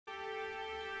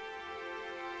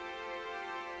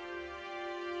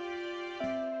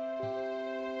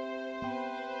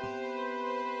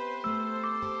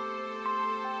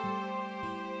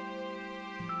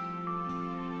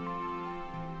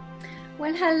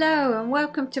Well, hello and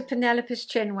welcome to Penelope's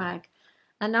Chinwag.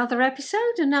 Another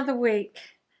episode, another week.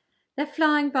 They're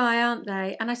flying by, aren't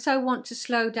they? And I so want to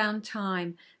slow down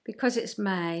time because it's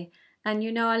May. And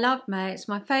you know I love May, it's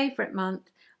my favourite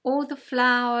month. All the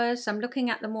flowers, I'm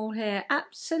looking at them all here,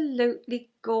 absolutely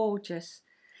gorgeous.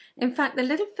 In fact, the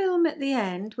little film at the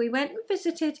end, we went and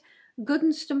visited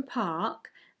Goodnestone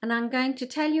Park, and I'm going to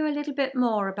tell you a little bit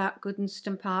more about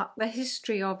Goodnestone Park, the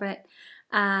history of it,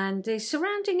 and the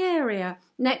surrounding area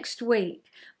next week.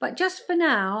 But just for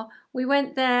now, we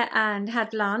went there and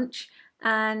had lunch,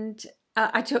 and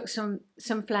I took some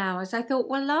flowers. I thought,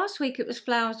 well, last week it was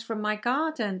flowers from my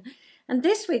garden, and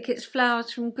this week it's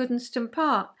flowers from Goodnestone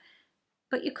Park.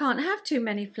 But you can't have too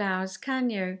many flowers, can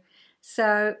you?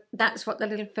 So that's what the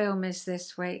little film is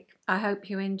this week. I hope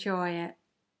you enjoy it.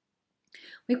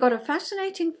 We've got a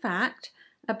fascinating fact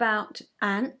about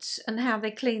ants and how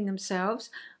they clean themselves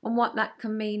and what that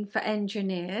can mean for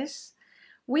engineers.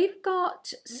 We've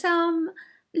got some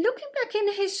looking back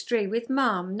in history with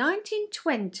Mum,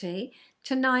 1920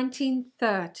 to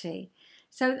 1930.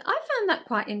 So I found that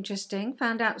quite interesting,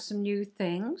 found out some new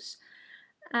things,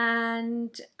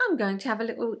 and I'm going to have a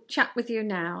little chat with you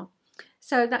now.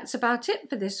 So that's about it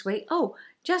for this week. Oh,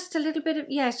 just a little bit of,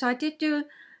 yes, I did do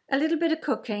a little bit of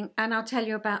cooking, and I'll tell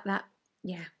you about that,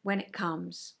 when it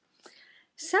comes.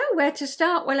 So where to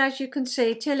start? Well, as you can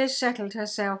see, Tilly's settled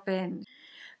herself in.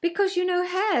 Because, you know,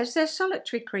 hares, they're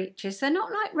solitary creatures. They're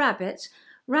not like rabbits.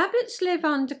 Rabbits live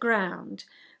underground,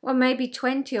 or maybe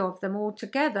 20 of them all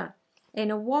together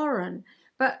in a warren.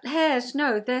 But hares,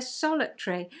 no, they're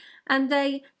solitary, and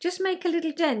they just make a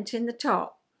little dent in the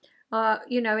top,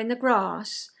 in the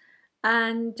grass,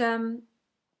 and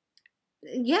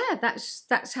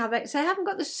that's how they haven't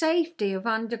got the safety of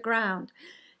underground.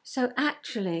 So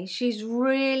actually, she's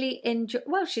really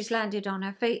she's landed on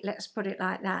her feet, let's put it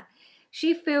like that.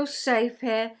 She feels safe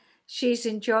here. She's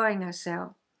enjoying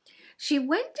herself. She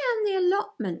went down the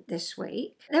allotment this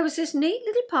week. There was this neat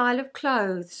little pile of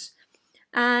clothes,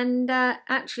 and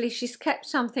actually she's kept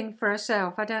something for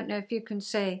herself. I don't know if you can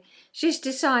see. She's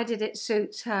decided it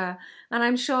suits her, and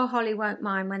I'm sure Holly won't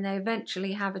mind when they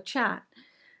eventually have a chat.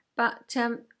 But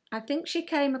I think she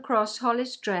came across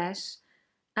Holly's dress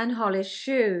and Holly's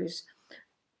shoes.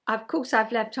 Of course,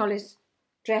 I've left Holly's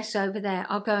dress over there.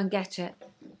 I'll go and get it.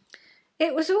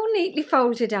 It was all neatly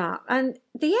folded up, and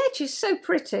the edge is so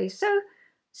pretty, so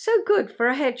good for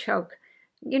a hedgehog,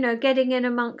 getting in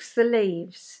amongst the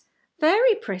leaves.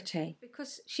 Very pretty,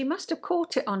 because she must have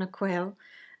caught it on a quill,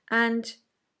 and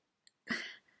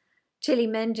Tilly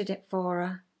mended it for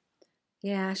her.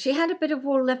 Yeah, she had a bit of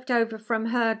wool left over from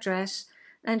her dress,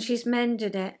 and she's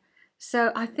mended it.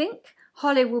 So I think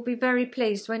Holly will be very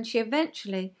pleased when she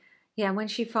eventually, when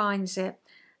she finds it.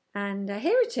 And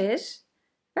here it is.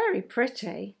 Very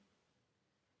pretty.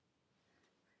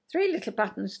 3 little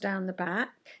buttons down the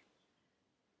back.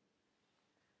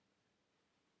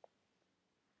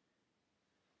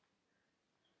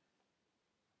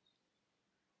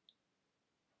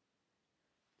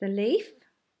 The leaf.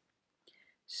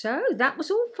 So that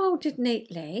was all folded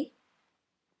neatly,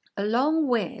 along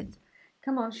with,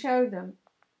 come on, show them,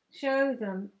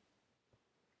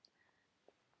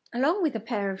 along with a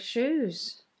pair of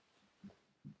shoes.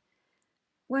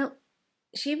 Well,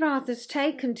 she rather's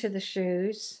taken to the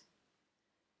shoes,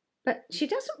 but she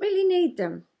doesn't really need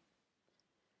them.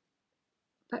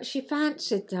 But she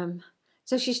fancied them,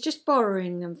 so she's just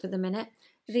borrowing them for the minute.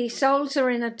 The soles are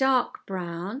in a dark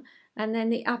brown, and then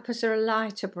the uppers are a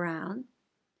lighter brown.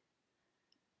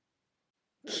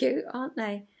 Cute, aren't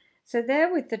they? So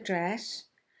they're with the dress.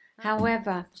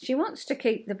 However, she wants to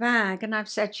keep the bag, and I've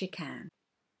said she can.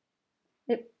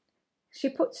 She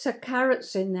puts her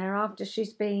carrots in there after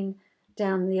she's been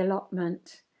down the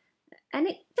allotment. And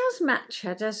it does match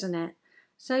her, doesn't it?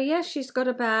 So yes, she's got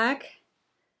a bag.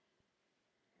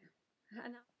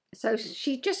 So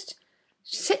she just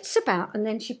sits about, and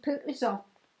then she pootles off.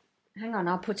 Hang on,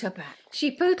 I'll put her back.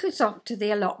 She pootles off to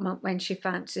the allotment when she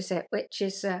fancies it, which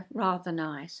is rather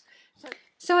nice.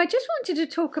 So I just wanted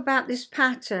to talk about this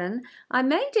pattern. I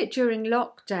made it during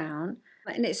lockdown,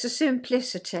 and it's a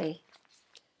Simplicity.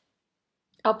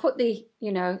 I'll put the,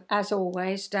 as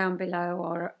always, down below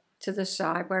or to the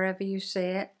side, wherever you see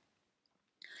it.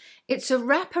 It's a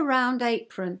wraparound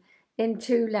apron in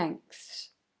 2 lengths.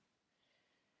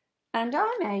 And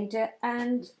I made it,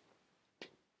 and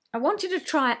I wanted to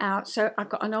try it out, so I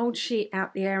got an old sheet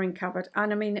out the airing cupboard.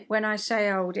 And I mean, when I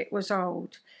say old, it was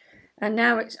old. And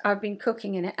now I've been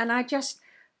cooking in it, and I just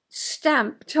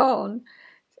stamped on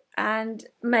and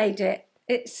made it.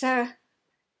 It's a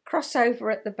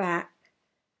crossover at the back.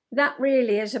 That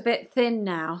really is a bit thin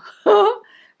now,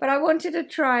 But I wanted to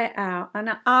try it out, and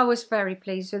I was very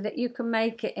pleased with it. You can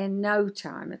make it in no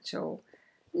time at all.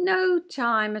 No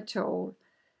time at all.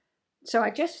 So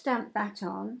I just stamped that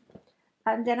on,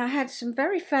 and then I had some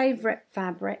very favourite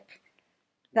fabric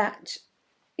that,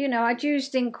 you know, I'd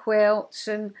used in quilts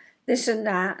and this and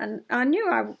that, and I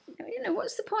knew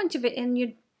what's the point of it in your,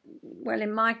 well,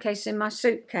 in my case, in my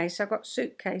suitcase. I've got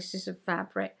suitcases of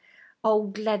fabric,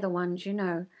 old leather ones, you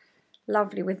know,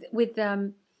 lovely with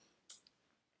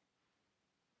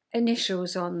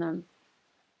initials on them.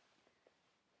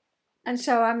 And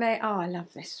so I made, oh, I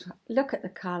love this. Look at the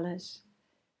colours.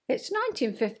 It's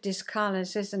 1950s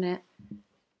colours, isn't it?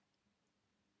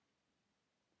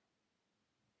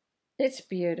 It's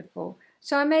beautiful.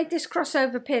 So I made this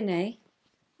crossover pinny,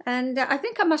 and I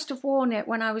think I must have worn it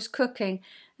when I was cooking,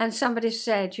 and somebody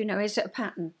said, you know, is it a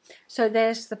pattern? So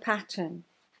there's the pattern.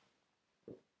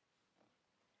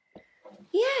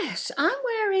 Yes, I'm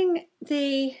wearing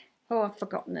the, oh, I've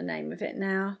forgotten the name of it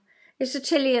now. It's a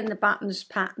Tilly and the Buttons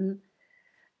pattern,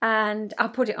 and I'll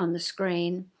put it on the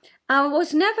screen. I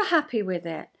was never happy with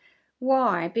it.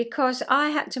 Why? Because I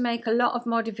had to make a lot of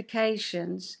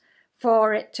modifications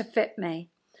for it to fit me.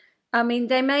 I mean,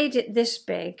 they made it this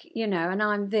big, you know, and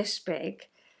I'm this big.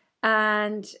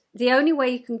 And the only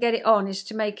way you can get it on is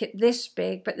to make it this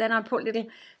big, but then I put little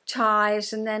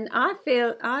ties, and then I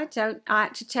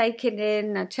had to take it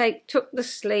in. I took the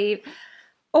sleeve,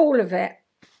 all of it.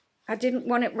 I didn't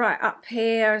want it right up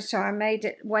here, so I made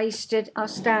it waisted. I'll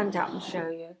stand up and show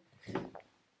you.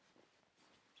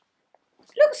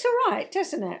 Looks all right,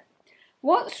 doesn't it?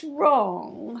 What's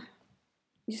wrong?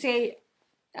 You see,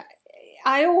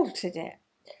 I altered it.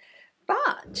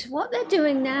 But what they're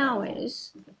doing now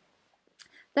is,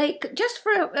 they just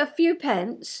for a few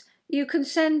pence, you can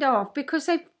send off, because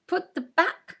they've put the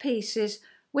back pieces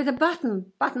with a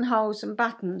buttonholes and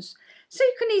buttons, so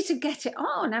you can easily get it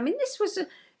on. I mean, this was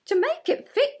to make it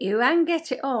fit you and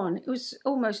get it on. It was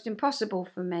almost impossible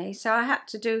for me, so I had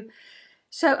to do.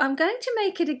 So I'm going to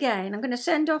make it again. I'm going to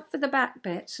send off for the back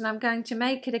bits, and I'm going to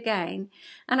make it again,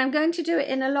 and I'm going to do it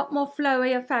in a lot more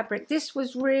flowier fabric. This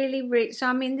was really, so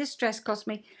I mean, this dress cost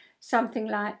me something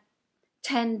like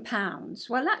 £10.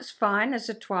 Well, that's fine as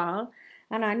a toile,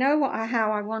 and I know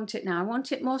how I want it now. I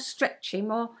want it more stretchy,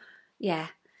 more, yeah.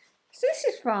 So this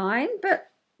is fine,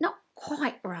 but not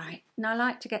quite right. And I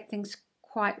like to get things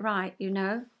quite right, you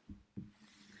know.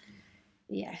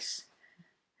 Yes.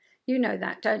 You know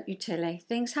that, don't you, Tilly?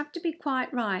 Things have to be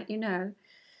quite right, you know.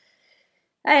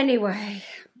 Anyway,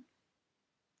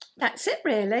 that's it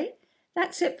really.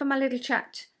 That's it for my little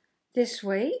chat this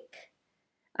week.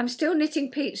 I'm still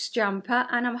knitting Pete's jumper,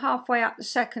 and I'm halfway up the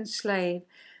second sleeve.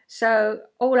 So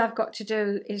all I've got to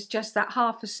do is just that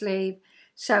half a sleeve,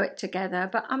 sew it together.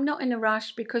 But I'm not in a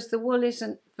rush, because the wool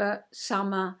isn't for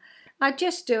summer. I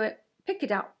just do it, pick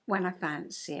it up when I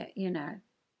fancy it, you know.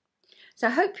 So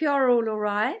I hope you're all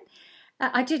right.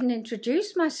 I didn't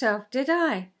introduce myself, did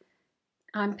I?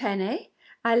 I'm Penny.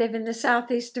 I live in the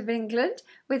southeast of England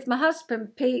with my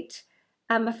husband Pete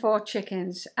and my 4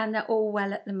 chickens, and they're all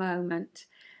well at the moment.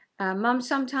 Mum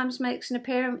sometimes makes an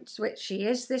appearance, which she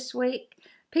is this week.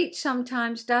 Pete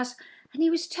sometimes does. And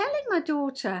he was telling my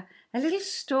daughter a little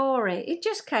story. It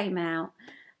just came out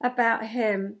about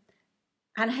him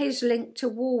and his link to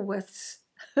Woolworths.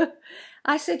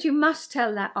 I said, you must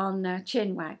tell that on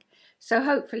Chinwag. So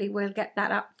hopefully we'll get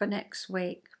that up for next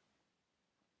week.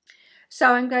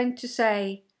 So I'm going to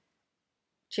say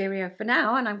cheerio for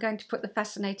now, and I'm going to put the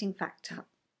fascinating fact up.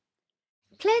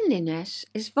 Cleanliness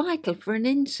is vital for an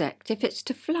insect if it's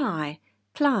to fly,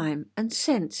 climb and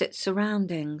sense its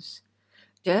surroundings.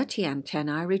 Dirty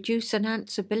antennae reduce an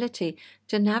ant's ability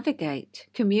to navigate,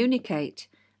 communicate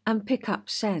and pick up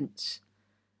scents.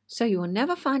 So you will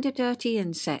never find a dirty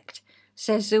insect,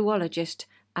 says zoologist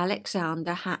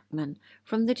Alexander Hackman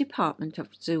from the Department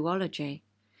of Zoology.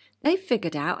 They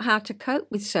figured out how to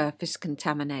cope with surface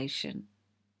contamination.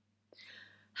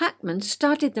 Hackman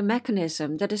studied the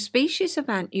mechanism that a species of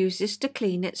ant uses to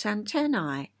clean its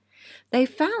antennae. They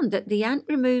found that the ant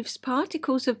removes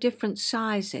particles of different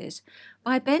sizes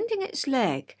by bending its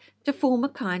leg to form a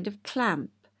kind of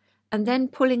clamp, and then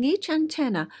pulling each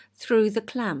antenna through the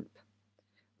clamp.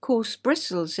 Coarse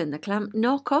bristles in the clamp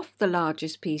knock off the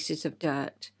largest pieces of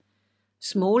dirt.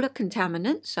 Smaller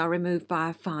contaminants are removed by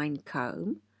a fine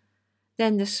comb.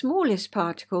 Then the smallest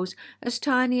particles, as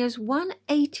tiny as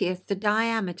 1/80th the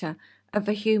diameter of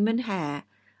a human hair,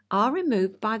 are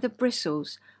removed by the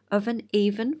bristles of an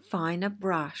even finer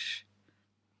brush.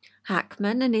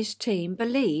 Hackman and his team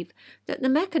believe that the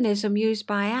mechanism used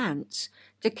by ants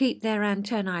to keep their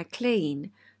antennae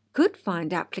clean could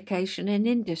find application in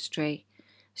industry,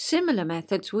 Similar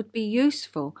methods would be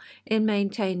useful in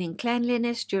maintaining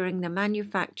cleanliness during the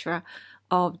manufacture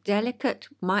of delicate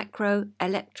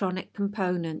microelectronic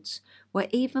components, where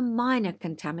even minor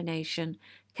contamination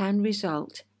can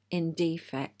result in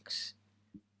defects.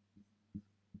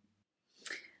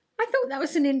 I thought that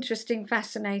was an interesting,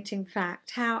 fascinating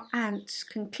fact, how ants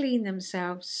can clean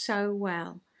themselves so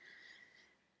well.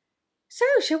 So,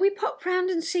 shall we pop round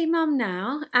and see Mum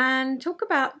now and talk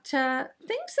about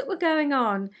things that were going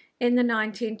on in the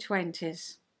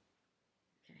 1920s?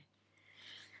 Okay.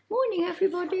 Morning,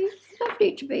 everybody.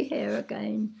 Lovely to be here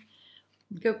again.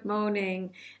 Good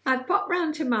morning. I've popped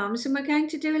round to Mum's and we're going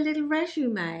to do a little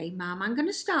resume, Mum. I'm going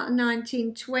to start in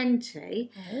 1920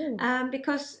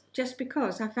 because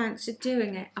I fancied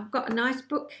doing it. I've got a nice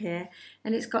book here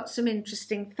and it's got some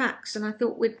interesting facts, and I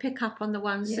thought we'd pick up on the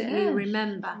ones that you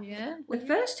remember. Yeah. The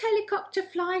first helicopter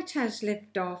flight has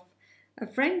liftoff. A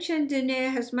French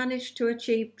engineer has managed to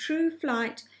achieve true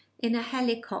flight in a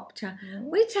helicopter.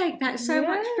 We take that so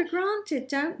much for granted,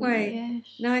 don't we?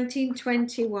 Yes.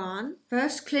 1921,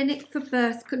 first clinic for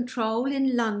birth control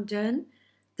in London,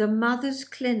 the Mother's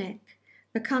Clinic.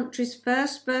 The country's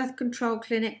first birth control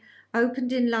clinic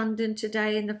opened in London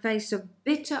today in the face of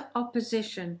bitter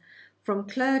opposition from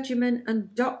clergymen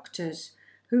and doctors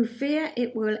who fear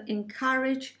it will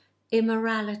encourage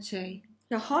immorality.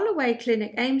 The Holloway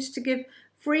Clinic aims to give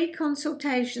free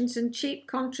consultations and cheap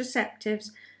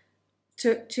contraceptives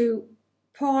to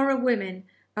poorer women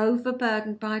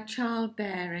overburdened by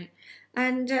childbearing.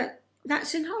 And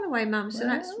that's in Holloway, Mum, so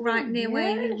that's right near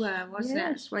where you were, wasn't it?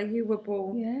 That's where you were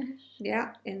born. Yes.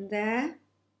 Yeah, in there.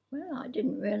 Well, I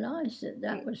didn't realise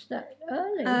that was that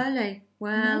early. Early.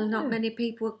 Well, not many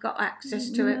people have got access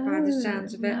to it by the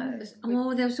sounds of it. No.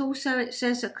 Oh, there's also, it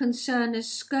says, a concern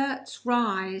as skirts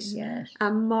rise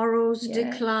and morals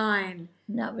decline.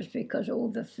 And that was because all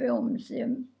the films,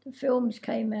 the films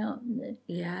came out, and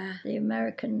the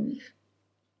American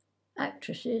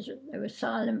actresses, they were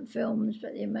silent films,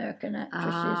 but the American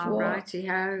actresses wore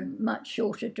much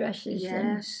shorter dresses.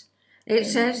 Yes. It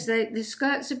says that the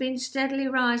skirts have been steadily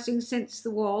rising since the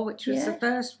war, which was the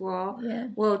First War,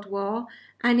 World War.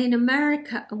 And in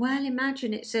America, well,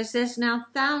 imagine, it says there's now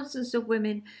thousands of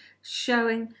women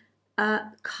showing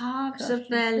calves of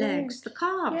their legs. The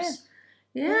calves.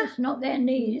 Yes, not their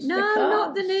knees. No,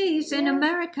 not the knees. In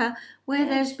America, where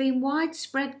there's been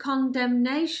widespread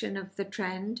condemnation of the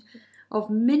trend of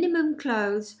minimum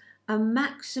clothes and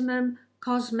maximum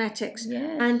cosmetics.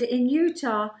 And in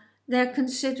Utah, they're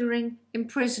considering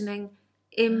imprisoning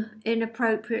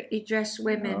inappropriately dressed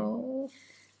women. Oh.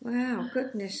 Wow,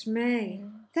 goodness me.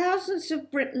 Thousands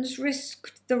of Britons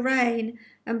risked the rain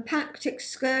and packed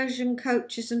excursion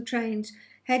coaches and trains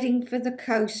heading for the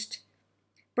coast,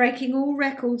 breaking all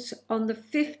records on the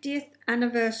 50th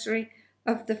anniversary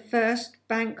of the first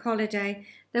bank holiday.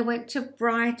 They went to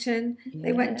Brighton,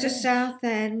 they went to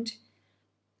Southend,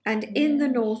 and in the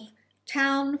north,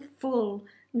 town full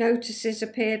notices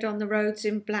appeared on the roads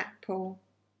in Blackpool.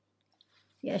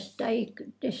 Yes, day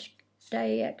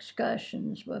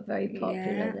excursions were very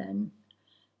popular then.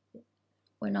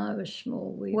 When I was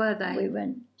small, we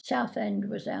went. Southend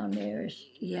was our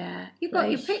nearest. Yeah, you've got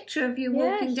your picture of you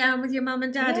walking down with your mum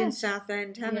and dad in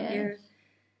Southend, haven't you?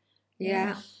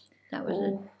 Yeah. Yes. That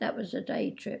was a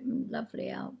day trip and lovely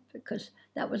out, because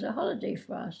that was a holiday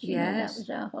for us. That was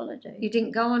our holiday. You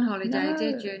didn't go on holiday,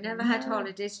 did you? Never had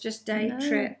holidays, just day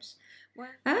trips.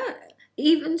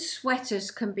 Even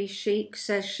sweaters can be chic,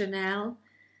 says Chanel.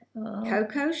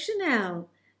 Coco Chanel.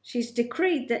 She's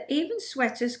decreed that even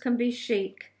sweaters can be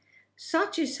chic.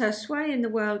 Such is her sway in the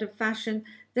world of fashion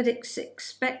that it's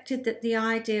expected that the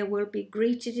idea will be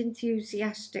greeted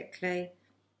enthusiastically.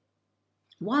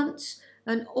 Once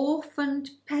an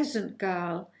orphaned peasant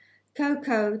girl,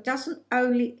 Coco doesn't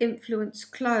only influence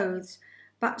clothes,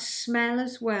 but smell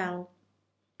as well.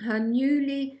 Her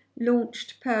newly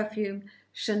launched perfume,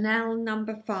 Chanel No.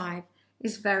 5,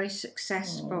 is very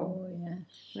successful. Oh,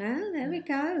 yes. Well, there we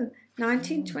go.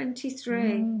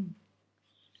 1923.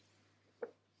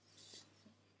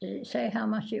 Did it say how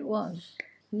much it was?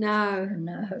 No.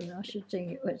 No, I should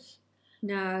think it was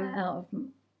out of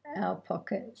our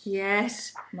pockets.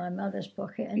 Yes. My mother's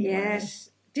pocket anyway. Yes.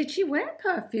 Did she wear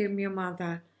perfume, your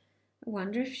mother? I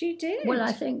wonder if she did. Well,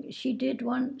 I think she did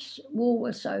once.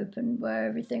 Woolworths opened where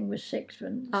everything was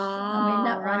sixpence. Oh,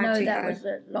 I know that was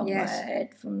a long way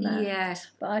ahead from that. Yes.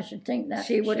 But I should think that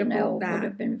she would Chanel have would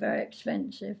have been very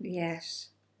expensive. Yes.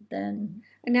 Then.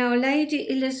 Now, Lady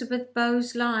Elizabeth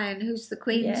Bowes-Lyon, who's the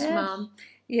Queen's mum,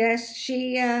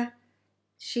 she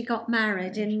got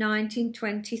married in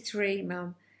 1923,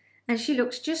 Mum. And she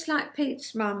looks just like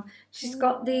Pete's mum. She's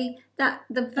got the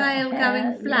veil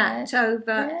going flat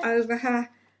over her.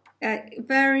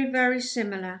 Very, very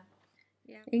similar.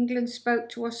 Yeah. England spoke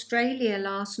to Australia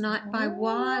last night by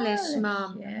wireless,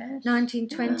 Mum. Yes.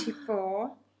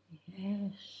 1924.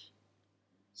 Yes.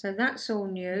 So that's all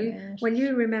new. Yes. Well,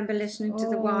 you remember listening to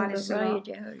the wireless the a lot.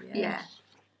 radio, yes.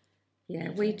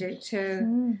 Yeah, we do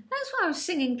too. That's why I was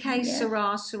singing K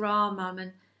Sarah, Sarah, Mum.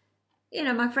 And, you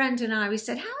know, my friend and I, we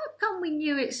said, how come we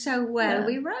knew it so well? Yeah.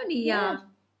 We were only young. Yes.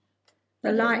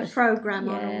 The light programme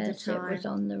on all the time. It was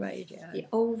on the radio. Yeah,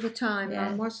 all the time,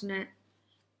 Mum, wasn't it?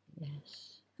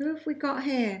 Yes. Who have we got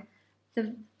here?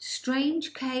 The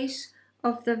Strange Case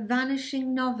of the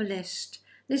Vanishing Novelist.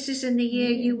 This is in the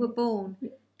year you were born.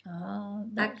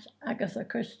 That's Agatha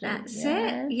Christie. That's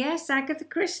it. Yes, Agatha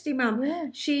Christie, Mum. Yeah.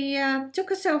 She took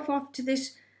herself off to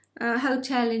this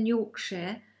hotel in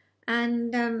Yorkshire,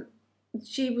 and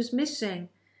she was missing.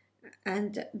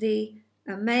 And the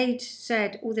maid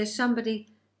said, "Oh, there's somebody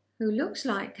who looks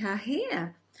like her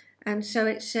here." And so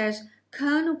it says,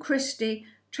 Colonel Christie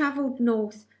travelled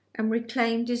north and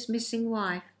reclaimed his missing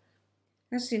wife.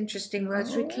 That's interesting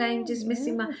words. Reclaimed his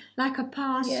missing wife, like a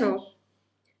parcel.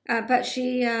 Yes. But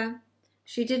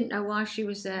she didn't know why she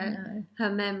was there. No.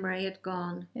 Her memory had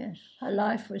gone. Yes, her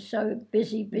life was so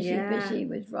busy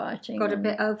with writing. Got a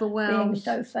bit overwhelmed. Being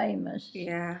so famous.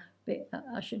 Yeah. But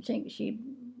I should think she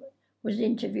was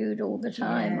interviewed all the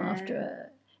time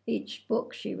after each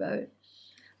book she wrote.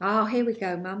 Oh, here we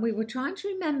go, Mum. We were trying to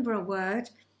remember a word.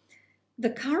 The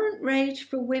current rage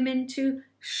for women to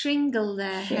shingle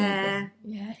their hair.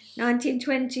 Yes.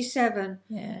 1927.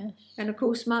 Yes. And of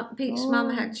course, Pete's mum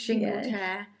had shingled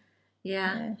hair.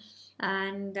 Yeah. Yes.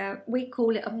 And we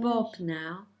call it a bob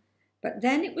now. But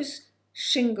then it was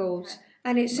shingled.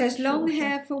 And it says long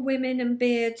hair for women and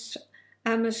beards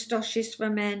and moustaches for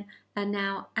men are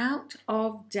now out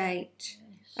of date.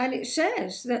 Yes. And it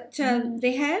says that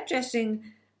the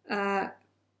hairdressing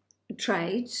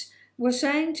trades were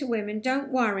saying to women,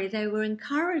 don't worry, they were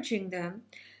encouraging them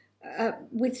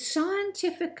with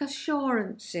scientific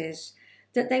assurances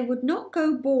that they would not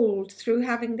go bald through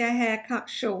having their hair cut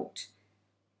short.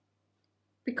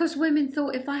 Because women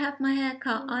thought if I have my hair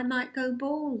cut, I might go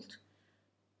bald.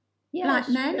 Yes, like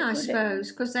men, I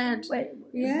suppose, because they had...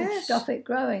 would stop it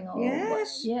growing. Or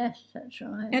yes, that's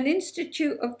right. An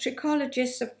Institute of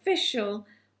Trichologists official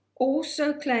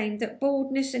also claimed that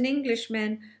baldness in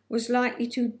Englishmen was likely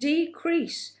to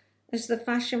decrease as the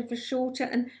fashion for shorter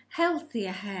and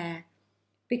healthier hair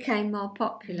became more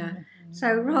popular.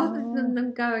 So rather than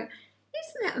them going,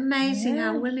 isn't it amazing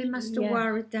how women must have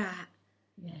worried that?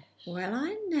 Yes. Well,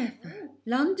 I never.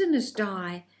 Londoners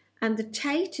die and the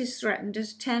Tate is threatened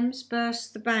as Thames bursts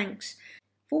the banks.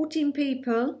 14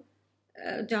 people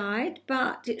died,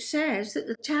 but it says that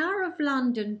the Tower of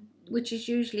London, which is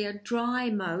usually a dry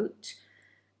moat,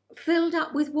 filled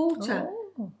up with water.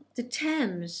 Oh. The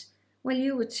Thames. Well,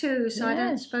 you were too, so I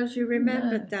don't suppose you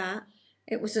remembered that.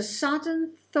 It was a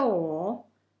sudden thaw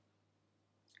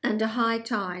and a high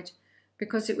tide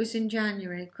because it was in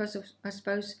January, because of, I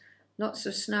suppose, lots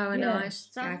of snow and ice.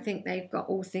 I think they've got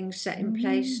all things set in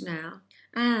place now.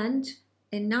 And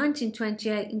in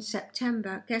 1928, in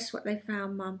September, guess what they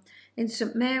found, Mum? In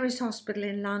St Mary's Hospital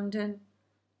in London.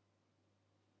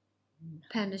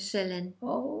 Penicillin.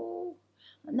 Oh,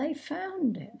 and they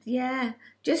found it. Yeah,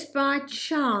 just by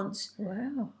chance.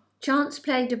 Wow. Chance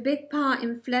played a big part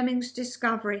in Fleming's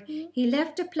discovery. He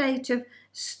left a plate of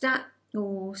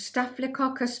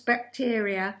Staphylococcus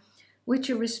bacteria, which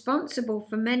are responsible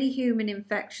for many human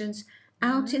infections,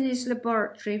 out in his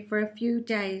laboratory for a few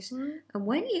days. And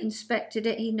when he inspected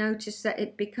it, he noticed that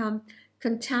it become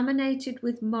contaminated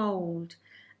with mould,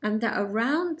 and that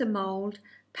around the mould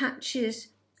patches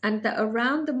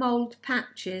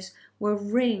were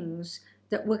rings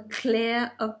that were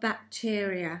clear of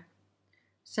bacteria.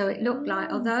 So it looked like,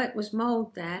 although it was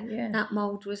mould there, that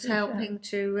mould was helping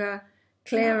to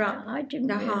clear up the harm. I didn't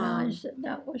realise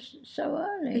that was so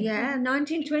early. Yeah,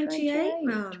 1928,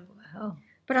 Mum. Wow.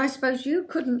 But I suppose you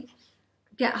couldn't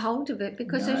get hold of it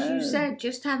because, as you said,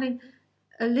 just having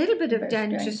a little bit of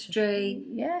dentistry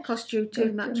cost you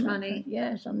too much money.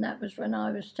 Yes, and that was when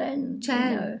I was 10.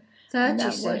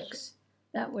 36.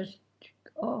 That was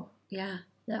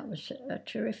a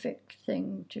terrific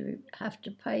thing to have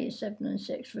to pay 7 and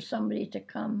 6 for somebody to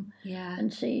come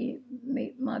and see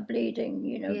my bleeding.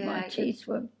 You know, my teeth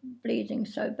were bleeding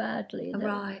so badly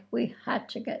that we had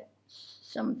to get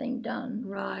something done.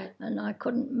 Right. And I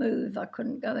couldn't move. I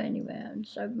couldn't go anywhere. And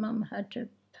so Mum had to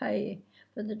pay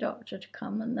for the doctor to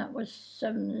come, and that was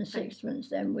 7 and 6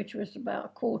 then, which was about a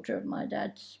quarter of my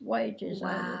dad's wages,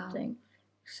 I would think.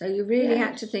 So you really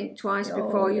had to think twice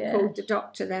before you called the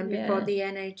doctor then, before the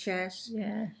NHS.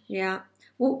 Yeah. Yeah.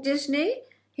 Walt Disney,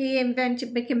 he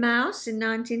invented Mickey Mouse in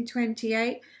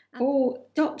 1928. Oh,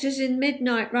 doctors in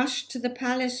midnight rushed to the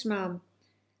palace, Mum,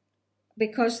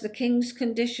 because the king's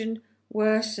condition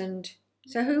worsened.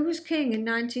 So who was king in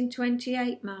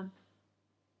 1928, Mum?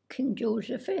 King George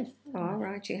V. Oh,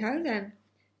 righty-ho then.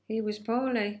 He was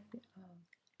poorly.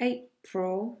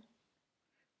 April.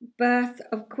 Birth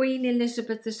of Queen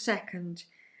Elizabeth II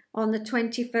on the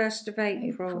 21st of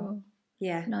April.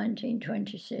 Yeah.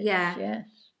 1926. Yeah. Yes.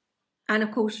 And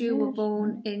of course you were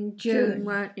born in June,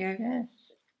 weren't you? Yes.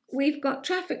 We've got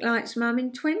traffic lights, Mum,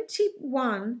 in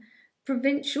 21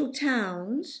 provincial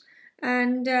towns,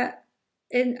 and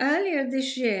in earlier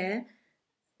this year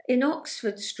in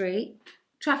Oxford Street,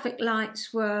 traffic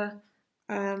lights were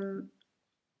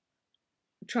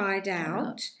tried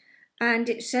out, and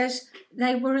it says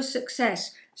they were a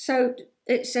success. So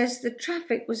it says the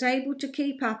traffic was able to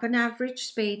keep up an average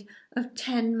speed of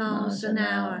 10 miles an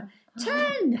hour.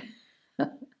 10!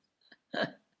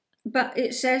 But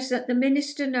it says that the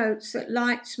minister notes that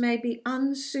lights may be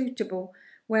unsuitable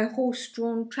where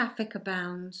horse-drawn traffic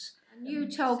abounds. And you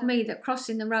told me that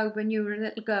crossing the road when you were a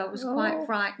little girl was quite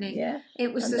frightening. Yeah.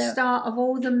 It was the start of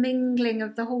all the mingling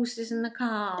of the horses and the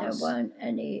cars. There weren't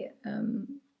any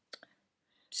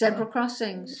zebra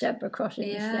crossings. Zebra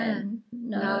crossings then.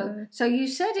 No. So you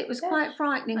said it was quite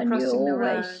frightening crossing the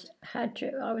road.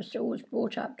 I was always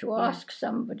brought up to ask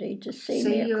somebody to see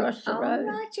me across the road.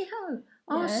 Oh, righty-ho.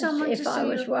 Yes, if I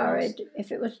was worried,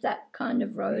 if it was that kind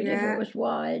of road, if it was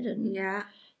wide, and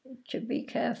to be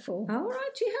careful. Oh,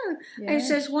 righty-ho. It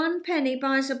says 1 penny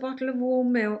buys a bottle of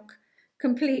warm milk,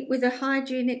 complete with a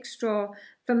hygienic straw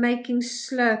for making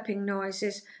slurping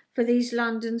noises for these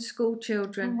London school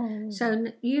children. Oh. So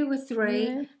you were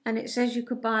 3, and it says you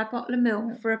could buy a bottle of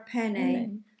milk for a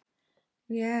penny.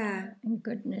 Yeah. And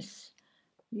goodness.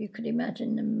 You could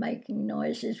imagine them making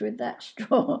noises with that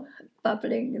straw,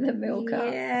 bubbling the milk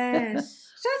up. Yes.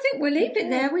 So I think we'll leave it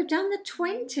there. We've done the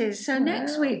 20s. So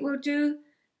next week we'll do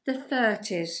the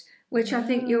 30s, which I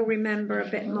think you'll remember a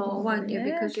bit more, won't you?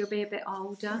 Because you'll be a bit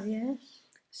older. Yes.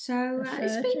 So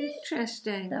it's been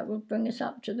interesting. That will bring us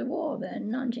up to the war then,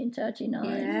 1939.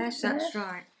 Yes, that's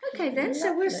right. Okay then,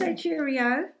 so we'll say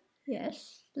cheerio.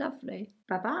 Yes, lovely.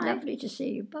 Bye-bye. Lovely to see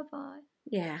you. Bye-bye.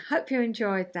 Yeah, hope you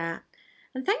enjoyed that.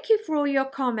 And thank you for all your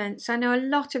comments. I know a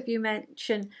lot of you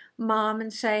mention Mum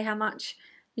and say how much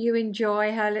you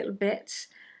enjoy her little bits,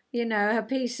 you know, her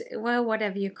piece, well,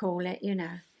 whatever you call it, you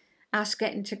know, us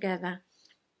getting together.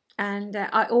 And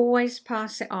I always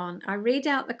pass it on. I read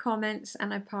out the comments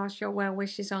and I pass your well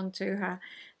wishes on to her.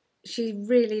 She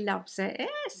really loves it.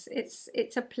 Yes,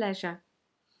 it's a pleasure.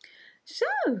 So,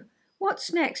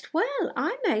 what's next? Well,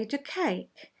 I made a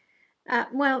cake.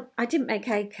 Well, I didn't make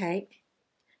a cake.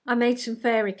 I made some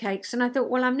fairy cakes, and I thought,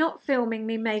 well, I'm not filming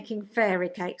me making fairy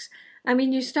cakes. I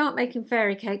mean, you start making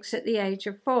fairy cakes at the age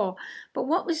of 4. But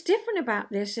what was different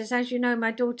about this is, as you know, my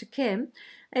daughter Kim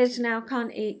is now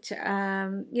can't eat,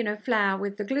 flour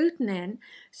with the gluten in.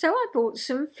 So I bought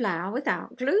some flour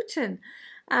without gluten.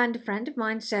 And a friend of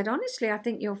mine said, honestly, I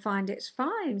think you'll find it's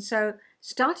fine. So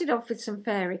started off with some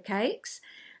fairy cakes,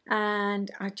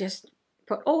 and I just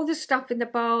put all the stuff in the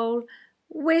bowl,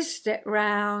 whizzed it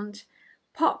round,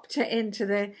 popped it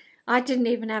into I didn't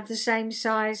even have the same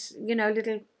size,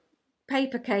 little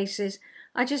paper cases.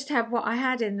 I just had what I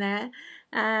had in there,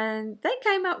 and they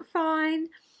came up fine.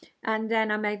 And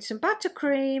then I made some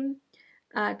buttercream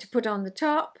to put on the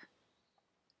top.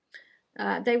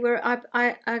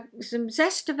 Some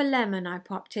zest of a lemon I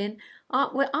popped in.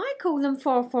 I call them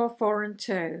 4, 4, 4 and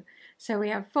 2. So we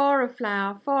have 4 of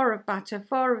flour, 4 of butter,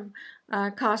 4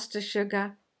 of caster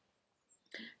sugar,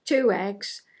 2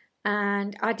 eggs,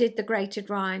 and I did the grated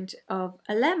rind of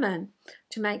a lemon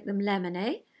to make them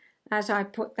lemony, as I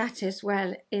put that as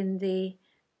well in the,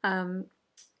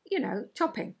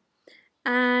 topping.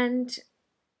 And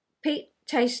Pete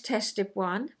taste tested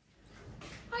one.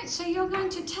 Right, so you're going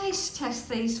to taste test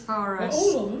these for us. Not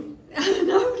all of them?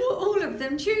 No, not all of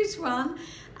them. Choose one.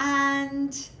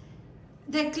 And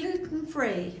they're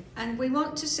gluten-free. And we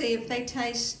want to see if they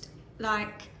taste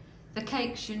like the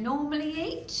cakes you normally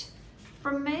eat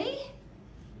from me,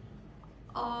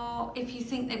 or if you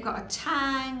think they've got a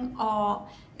tang, or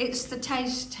it's the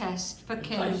taste test for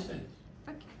Kim. Taste it.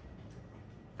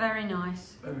 Very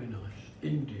nice. Very nice,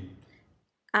 indeed.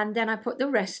 And then I put the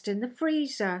rest in the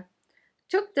freezer.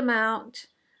 Took them out.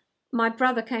 My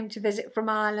brother came to visit from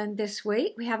Ireland this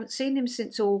week. We haven't seen him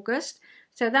since August,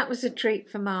 so that was a treat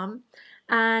for Mum.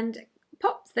 And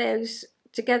popped those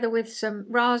together with some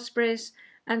raspberries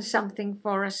and something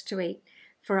for us to eat.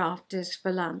 for afters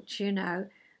for lunch, you know.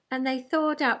 And they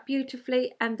thawed out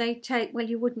beautifully, and they take, well,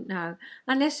 you wouldn't know.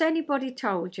 Unless anybody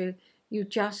told you, you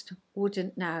just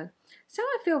wouldn't know. So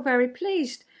I feel very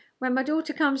pleased. When my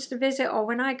daughter comes to visit or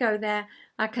when I go there,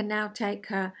 I can now take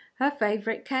her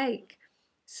favourite cake.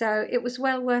 So it was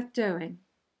well worth doing.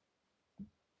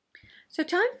 So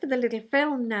time for the little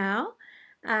film now.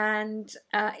 And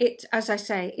as I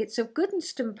say, it's of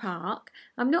Goodnestone Park.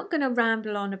 I'm not going to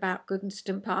ramble on about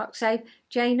Goodnestone Park, save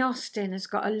Jane Austen has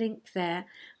got a link there.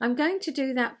 I'm going to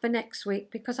do that for next week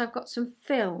because I've got some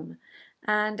film,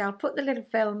 and I'll put the little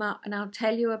film up and I'll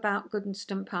tell you about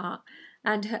Goodnestone Park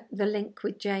and the link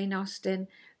with Jane Austen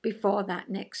before that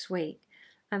next week.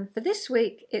 And for this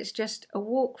week, it's just a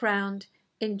walk round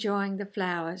enjoying the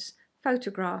flowers,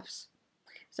 photographs.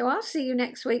 So I'll see you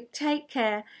next week. Take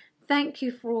care. Thank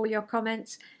you for all your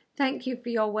comments. Thank you for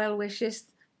your well wishes,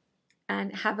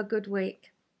 and have a good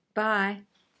week. Bye.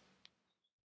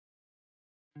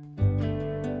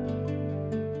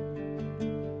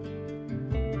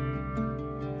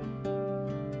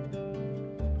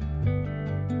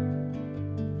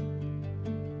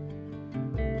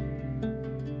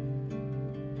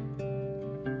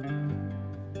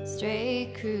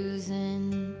 Straight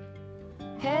cruising,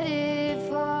 headed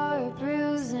for a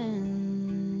bruising.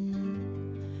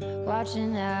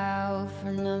 Watching out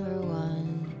for number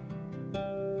one.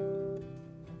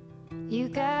 You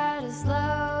gotta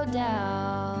slow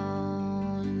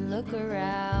down and look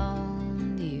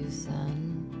around you,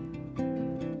 son.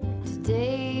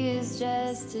 Today is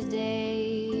just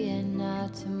today and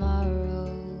not tomorrow.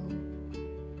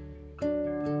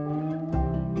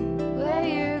 Where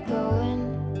you're going,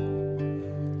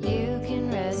 you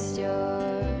can rest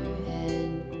your head.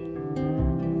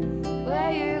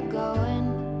 Where you're going,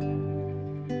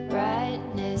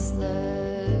 brightness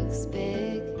looks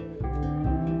big.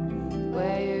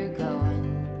 Where you're going,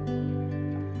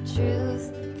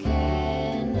 truth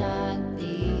cannot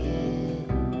be hid.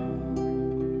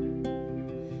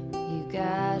 You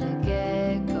gotta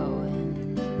get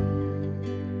going.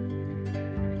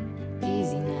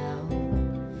 Easy now.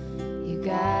 You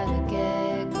gotta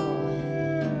get going.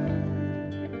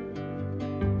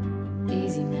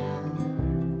 Easy now.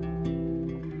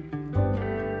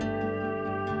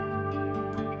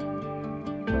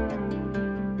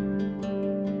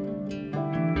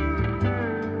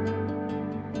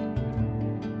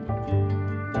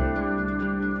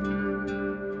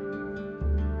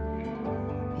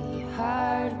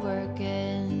 Hard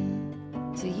working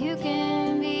so you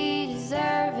can be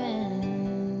deserving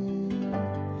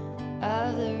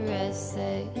of the rest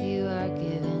that you are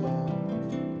given.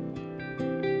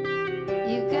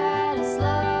 You gotta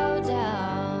slow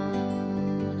down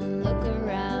and look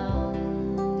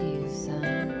around you,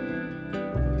 son.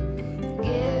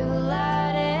 Give a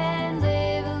lot and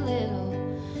live a little.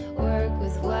 Work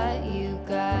with what you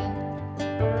got.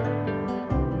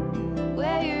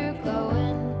 Where you're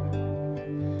going,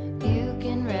 you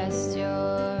can rest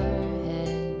your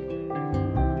head.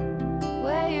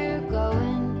 Where you're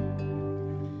going,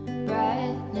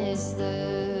 brightness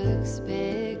looks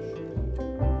big.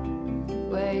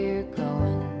 Where you're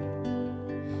going,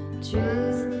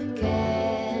 truth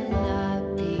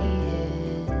cannot be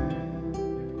hid.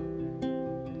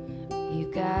 You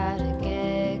gotta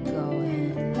get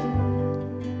going.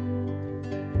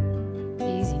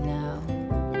 Easy now.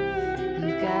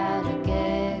 You gotta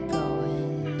get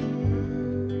going.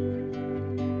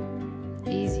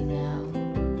 Easy now.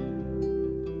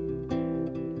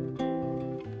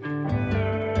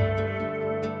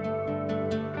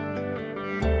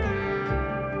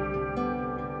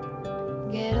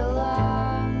 Get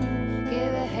along,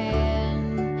 give a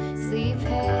hand, sleep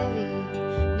heavy,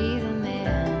 be the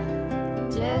man.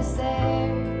 Just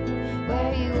there,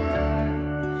 where you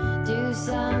are, do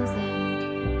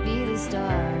something, be the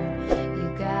star.